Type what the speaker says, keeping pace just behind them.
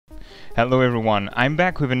Hello everyone, I'm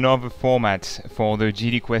back with another format for the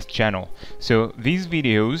GDquest channel. So these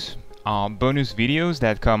videos are bonus videos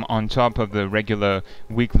that come on top of the regular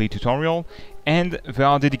weekly tutorial, and they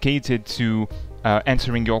are dedicated to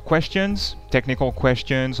answering your questions, technical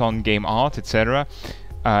questions on game art, etc.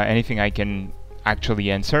 Anything I can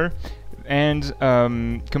actually answer, and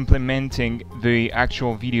complementing the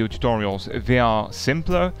actual video tutorials. They are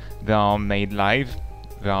simpler, they are made live,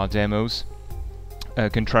 they are demos.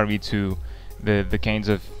 Contrary to the kinds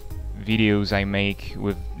of videos I make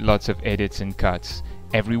with lots of edits and cuts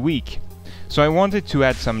every week. So I wanted to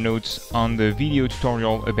add some notes on the video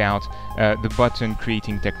tutorial about the button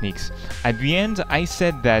creating techniques. At the end I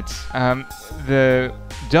said that the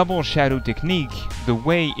double shadow technique, the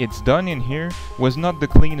way it's done in here, was not the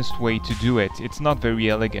cleanest way to do it. It's not very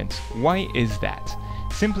elegant. Why is that?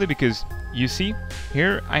 Simply because, you see,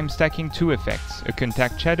 here I'm stacking two effects, a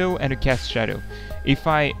contact shadow and a cast shadow. If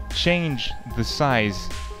I change the size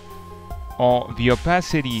or the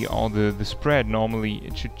opacity or the spread, normally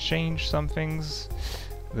it should change some things.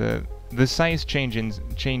 The size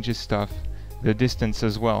changes stuff, the distance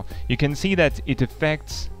as well. You can see that it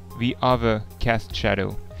affects the other cast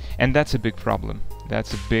shadow, and that's a big problem.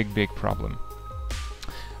 That's a big problem.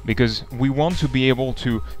 Because we want to be able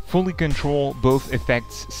to fully control both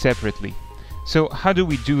effects separately. So how do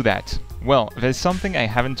we do that? Well, there's something I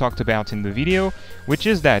haven't talked about in the video, which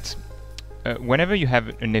is that whenever you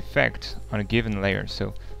have an effect on a given layer,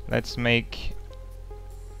 so let's make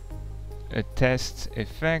a test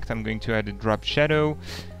effect. I'm going to add a drop shadow.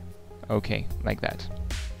 Okay, like that.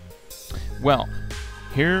 Well,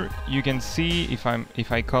 here you can see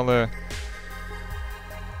if I color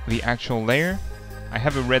the actual layer, I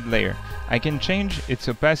have a red layer. I can change its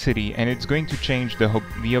opacity, and it's going to change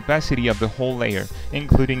the opacity of the whole layer,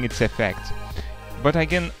 including its effect. But I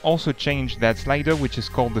can also change that slider, which is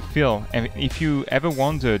called the fill. And if you ever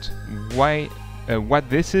wondered why, what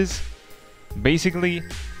this is, basically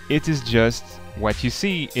it is just what you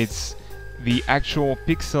see. It's the actual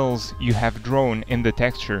pixels you have drawn in the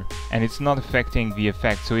texture, and it's not affecting the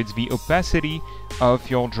effect. So it's the opacity of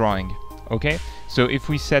your drawing. Okay, so if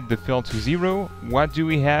we set the fill to 0, what do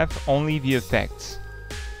we have? Only the effects.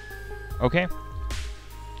 Okay,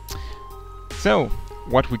 so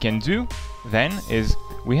what we can do then is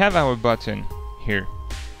we have our button here.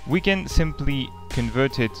 We can simply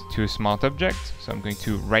convert it to a smart object. So I'm going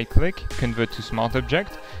to right click, convert to smart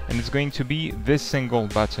object, and it's going to be this single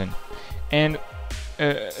button. And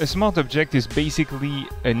a smart object is basically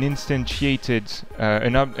an instantiated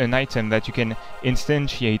an item that you can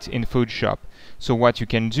instantiate in Photoshop. So what you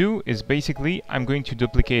can do is basically I'm going to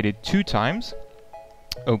duplicate it 2 times.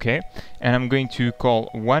 Okay, and I'm going to call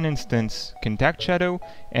one instance contact shadow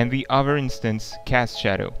and the other instance cast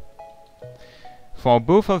shadow. For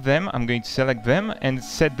both of them, I'm going to select them and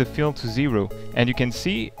set the fill to 0. And you can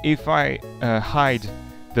see if I hide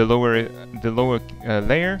the lower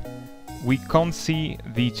layer, we can't see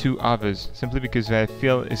the 2 others, simply because the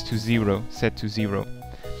fill is to 0, set to 0.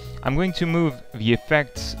 I'm going to move the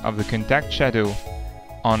effects of the contact shadow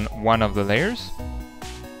on one of the layers,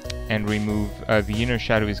 and remove the inner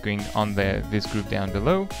shadow is going on this group down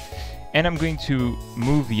below. And I'm going to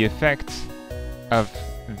move the effect of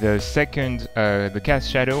the second, the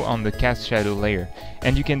cast shadow on the cast shadow layer.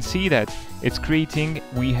 And you can see that it's creating,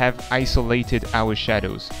 we have isolated our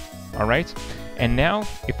shadows. Alright? And now,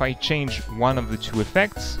 if I change one of the 2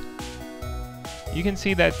 effects, you can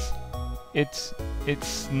see that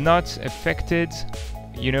it's not affected.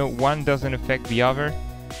 You know, one doesn't affect the other.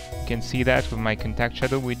 You can see that with my contact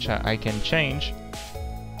shadow, which I can change.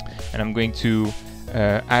 And I'm going to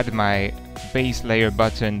add my base layer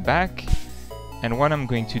button back. And what I'm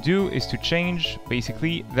going to do is to change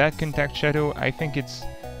basically that contact shadow. I think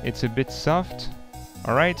it's a bit soft.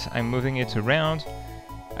 Alright, I'm moving it around.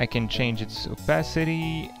 I can change its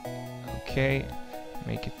opacity. Okay,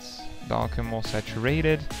 make it darker, more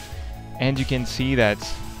saturated. And you can see that,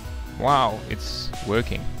 wow, it's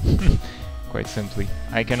working. Quite simply.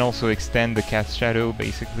 I can also extend the cast shadow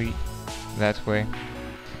basically that way.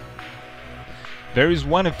 There is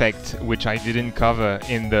one effect which I didn't cover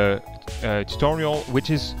in the tutorial, which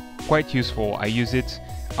is quite useful. I use it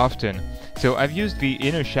often. So I've used the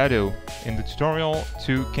inner shadow in the tutorial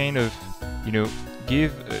to kind of, you know,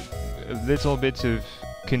 give a little bit of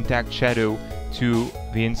contact shadow to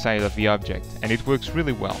the inside of the object, and it works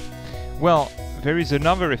really well. Well, there is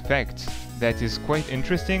another effect that is quite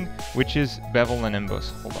interesting, which is bevel and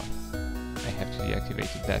emboss. Hold on, I have to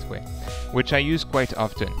deactivate it that way, which I use quite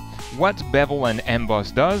often. What bevel and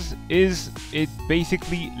emboss does is it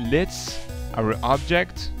basically lets our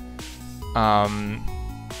object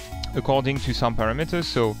according to some parameters,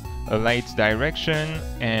 so a light direction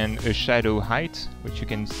and a shadow height, which you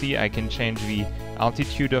can see. I can change the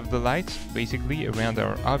altitude of the light basically around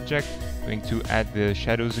our object. I'm going to add the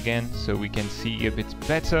shadows again so we can see a bit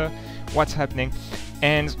better what's happening,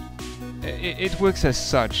 and it works as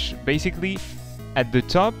such. Basically at the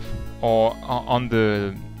top or on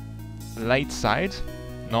the light side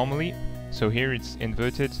normally, so here it's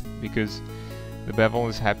inverted because the bevel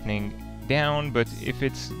is happening down, but if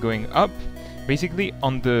it's going up, basically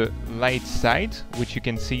on the light side, which you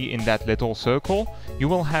can see in that little circle, you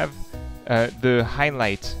will have the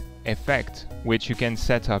highlight effect, which you can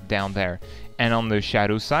set up down there. And on the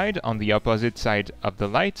shadow side, on the opposite side of the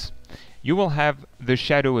light, you will have the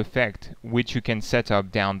shadow effect, which you can set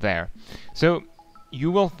up down there. So you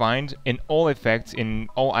will find in all effects, in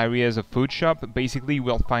all areas of Photoshop, basically you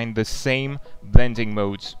will find the same blending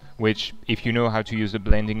modes, which if you know how to use the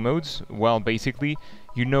blending modes, well, basically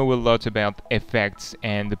you know a lot about effects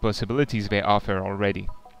and the possibilities they offer already.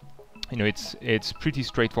 You know, it's pretty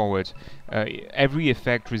straightforward. Every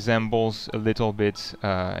effect resembles a little bit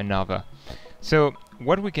another. So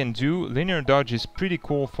what we can do, linear dodge is pretty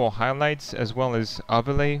cool for highlights as well as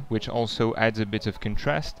overlay, which also adds a bit of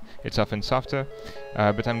contrast. It's often softer,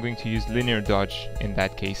 but I'm going to use linear dodge in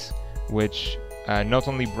that case, which not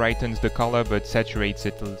only brightens the color but saturates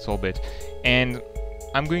it a little bit. And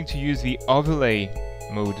I'm going to use the overlay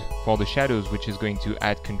mode for the shadows, which is going to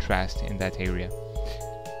add contrast in that area.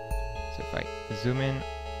 So if I zoom in,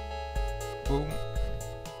 boom,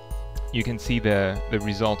 you can see the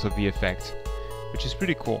result of the effect, which is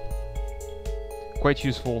pretty cool. Quite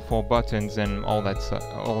useful for buttons and all that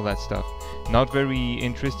stuff. Not very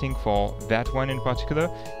interesting for that one in particular,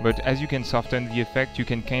 but as you can soften the effect, you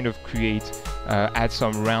can kind of create, add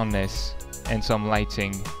some roundness and some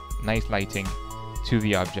lighting, nice lighting to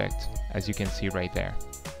the object, as you can see right there.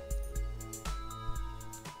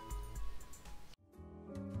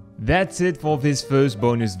 That's it for this first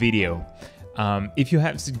bonus video. If you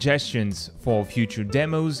have suggestions for future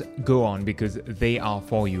demos, go on, because they are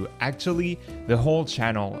for you. Actually, the whole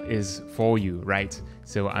channel is for you, right?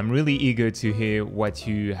 So I'm really eager to hear what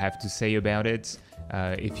you have to say about it.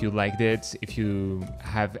 If you liked it, if you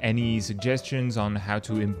have any suggestions on how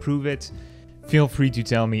to improve it, feel free to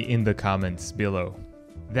tell me in the comments below.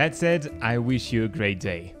 That said, I wish you a great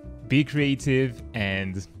day. Be creative,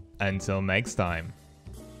 and until next time.